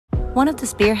One of the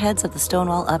spearheads of the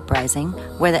Stonewall Uprising,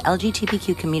 where the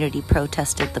LGBTQ community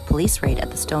protested the police raid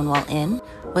at the Stonewall Inn,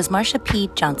 was Marsha P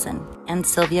Johnson, and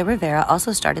Sylvia Rivera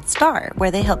also started STAR,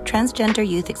 where they helped transgender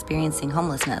youth experiencing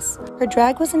homelessness. Her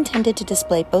drag was intended to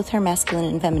display both her masculine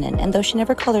and feminine, and though she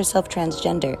never called herself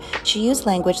transgender, she used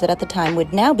language that at the time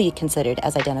would now be considered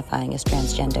as identifying as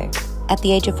transgender. At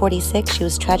the age of 46, she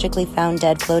was tragically found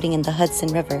dead floating in the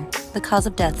Hudson River, the cause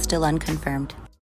of death still unconfirmed.